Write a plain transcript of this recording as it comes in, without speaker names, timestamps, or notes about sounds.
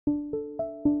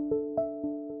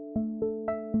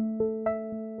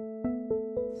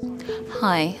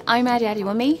Hi, I'm Adi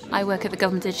Adiwumi. I work at the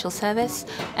Government Digital Service,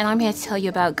 and I'm here to tell you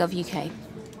about Gov.uk.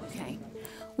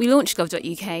 We launched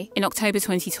Gov.uk in October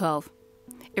 2012.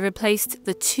 It replaced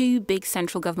the two big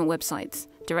central government websites,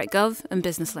 DirectGov and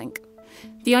BusinessLink.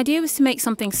 The idea was to make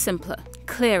something simpler,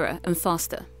 clearer and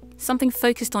faster, something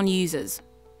focused on users.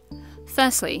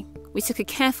 Firstly, we took a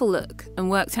careful look and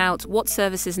worked out what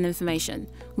services and information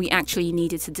we actually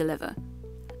needed to deliver.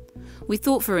 We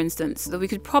thought, for instance, that we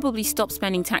could probably stop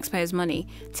spending taxpayers' money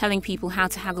telling people how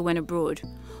to haggle when abroad,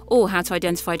 or how to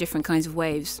identify different kinds of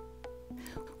waves.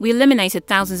 We eliminated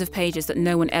thousands of pages that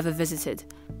no one ever visited.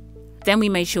 Then we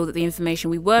made sure that the information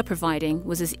we were providing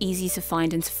was as easy to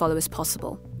find and to follow as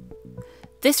possible.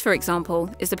 This, for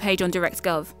example, is the page on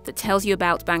DirectGov that tells you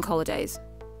about bank holidays.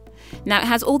 Now, it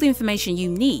has all the information you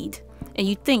need, and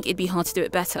you'd think it'd be hard to do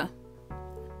it better.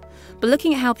 But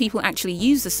looking at how people actually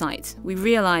use the site, we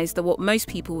realised that what most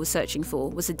people were searching for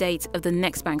was the date of the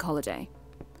next bank holiday.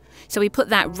 So we put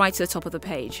that right to the top of the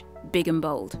page, big and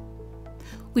bold.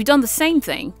 We've done the same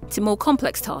thing to more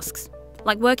complex tasks,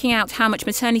 like working out how much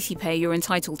maternity pay you're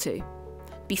entitled to.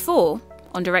 Before,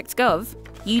 on DirectGov,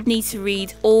 you'd need to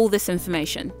read all this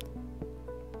information.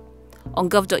 On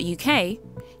gov.uk,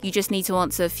 you just need to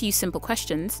answer a few simple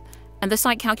questions, and the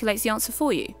site calculates the answer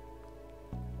for you.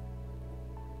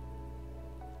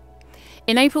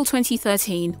 In April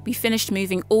 2013, we finished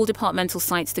moving all departmental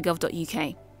sites to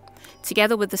gov.uk,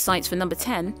 together with the sites for Number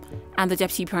 10 and the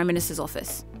Deputy Prime Minister's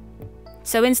office.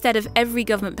 So instead of every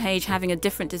government page having a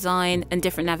different design and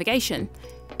different navigation,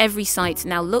 every site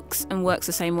now looks and works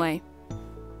the same way.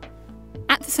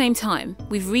 At the same time,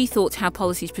 we've rethought how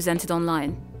policy is presented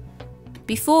online.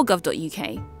 Before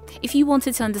gov.uk, if you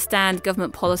wanted to understand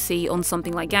government policy on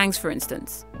something like gangs, for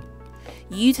instance,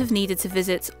 you'd have needed to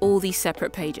visit all these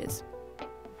separate pages.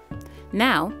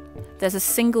 Now, there's a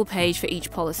single page for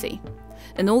each policy,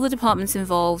 and all the departments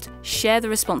involved share the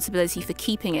responsibility for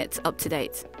keeping it up to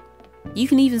date. You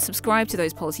can even subscribe to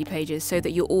those policy pages so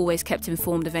that you're always kept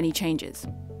informed of any changes.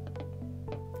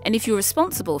 And if you're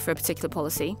responsible for a particular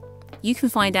policy, you can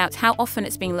find out how often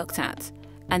it's being looked at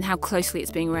and how closely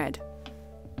it's being read.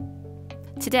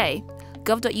 Today,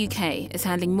 gov.uk is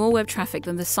handling more web traffic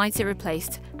than the sites it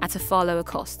replaced at a far lower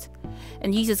cost,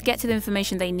 and users get to the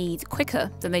information they need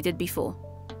quicker than they did before.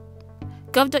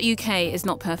 Gov.uk is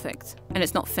not perfect, and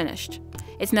it's not finished.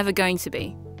 It's never going to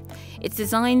be. It's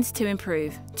designed to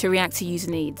improve, to react to user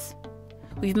needs.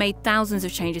 We've made thousands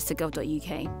of changes to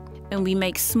gov.uk, and we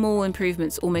make small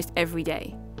improvements almost every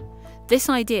day. This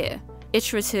idea,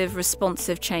 iterative,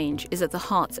 responsive change, is at the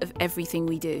heart of everything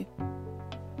we do.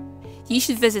 You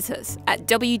should visit us at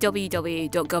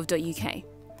www.gov.uk.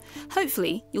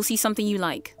 Hopefully, you'll see something you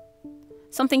like.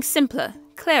 Something simpler,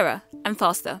 clearer, and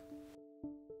faster.